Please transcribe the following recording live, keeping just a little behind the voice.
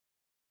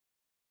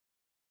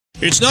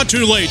It's not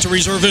too late to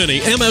reserve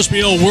any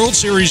MSBL World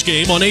Series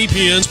game on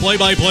APN's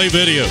play-by-play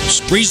videos.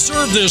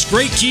 Reserve this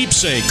great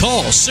keepsake.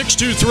 Call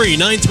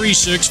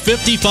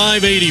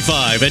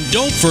 623-936-5585 and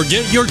don't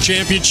forget your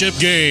championship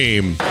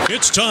game.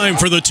 It's time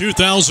for the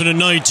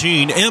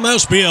 2019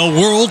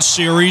 MSBL World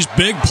Series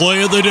Big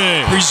Play of the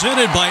Day,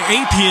 presented by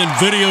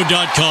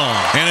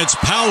APNvideo.com, and it's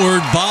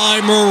powered by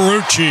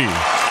Marucci.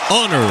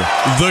 Honor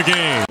the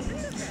game.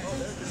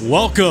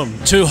 Welcome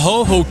to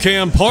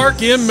Hohokam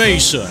Park in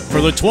Mesa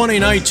for the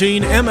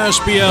 2019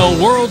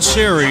 MSBL World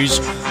Series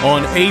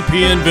on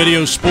APN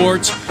Video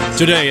Sports.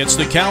 Today it's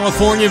the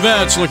California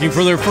Vets looking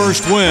for their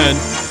first win,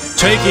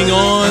 taking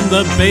on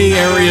the Bay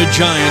Area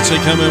Giants. They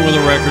come in with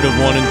a record of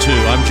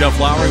 1-2. I'm Jeff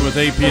Lowry with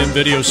APN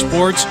Video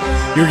Sports.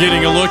 You're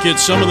getting a look at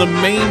some of the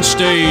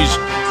mainstays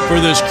for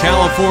this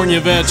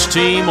California Vets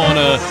team on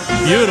a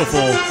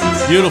beautiful,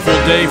 beautiful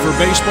day for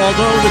baseball,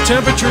 though the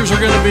temperatures are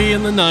going to be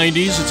in the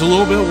 90s. It's a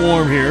little bit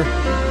warm here.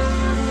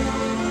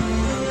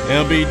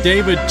 It'll be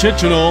David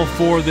Tichenal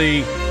for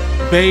the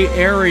Bay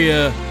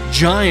Area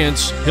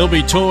Giants. He'll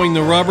be towing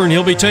the rubber, and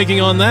he'll be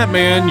taking on that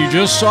man. You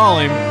just saw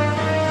him,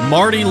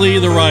 Marty Lee,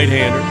 the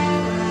right-hander.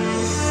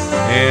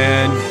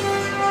 And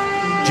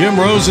Jim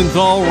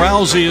Rosenthal,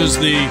 Rousey is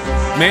the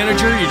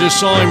manager. You just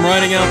saw him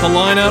riding out the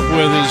lineup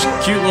with his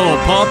cute little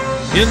pup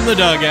in the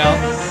dugout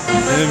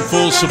and in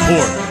full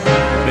support.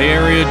 Bay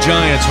Area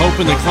Giants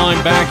hoping to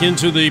climb back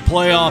into the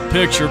playoff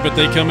picture, but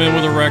they come in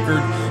with a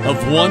record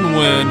of 1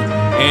 win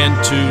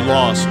and 2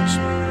 losses.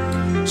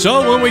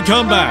 So when we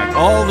come back,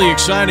 all the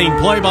exciting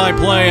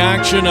play-by-play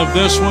action of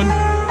this one.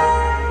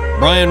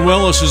 Brian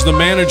Willis is the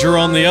manager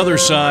on the other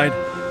side.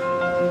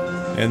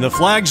 And the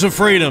flags of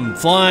freedom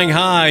flying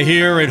high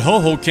here at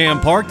Hohokam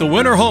Park, the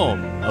winter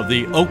home of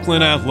the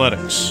Oakland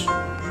Athletics.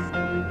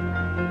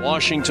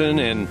 Washington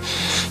and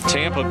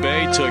Tampa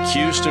Bay took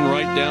Houston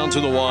right down to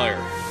the wire.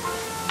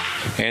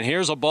 And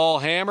here's a ball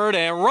hammered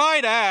and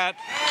right at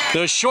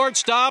the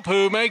shortstop,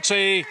 who makes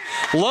a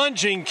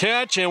lunging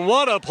catch, and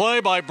what a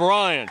play by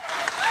Brian.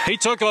 He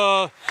took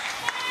a,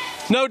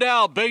 no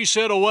doubt, base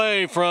hit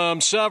away from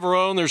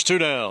Severo, and there's 2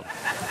 down.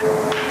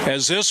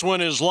 As this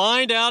one is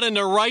lined out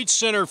into right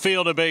center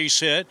field, a base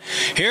hit.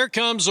 Here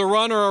comes the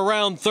runner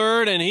around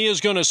third, and he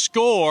is going to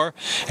score.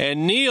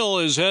 And Neal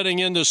is heading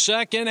into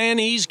second, and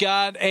he's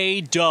got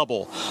a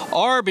double.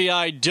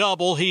 RBI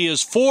double. He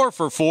is 4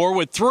 for 4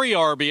 with 3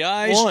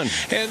 RBIs.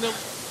 And the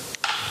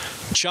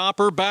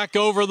chopper back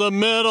over the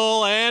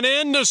middle and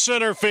into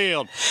center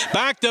field.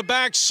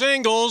 Back-to-back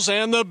singles,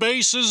 and the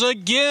bases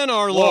again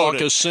are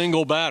loaded. A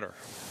single batter.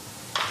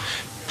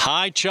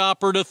 High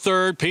chopper to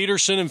third.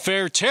 Peterson in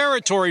fair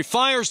territory.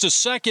 Fires to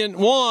second,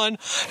 1,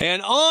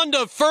 and on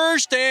to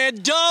first,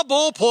 and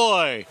double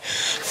play.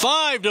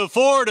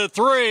 5-4 to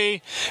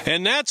 3,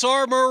 and that's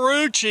our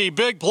Marucci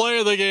big play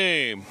of the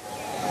game.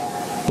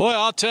 Boy,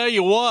 I'll tell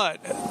you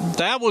what,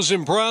 that was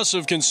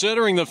impressive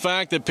considering the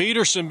fact that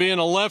Peterson being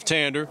a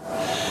left-hander,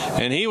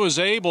 and he was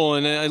able,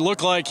 and it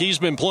looked like he's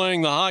been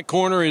playing the hot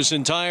corner his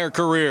entire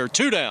career.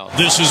 2 down.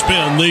 This has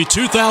been the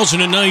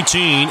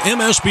 2019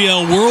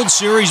 MSBL World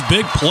Series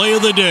Big Play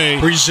of the Day,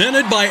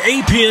 presented by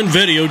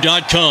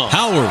APNvideo.com,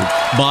 powered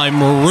by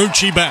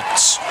Marucci Big.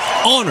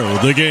 Honor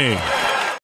the game.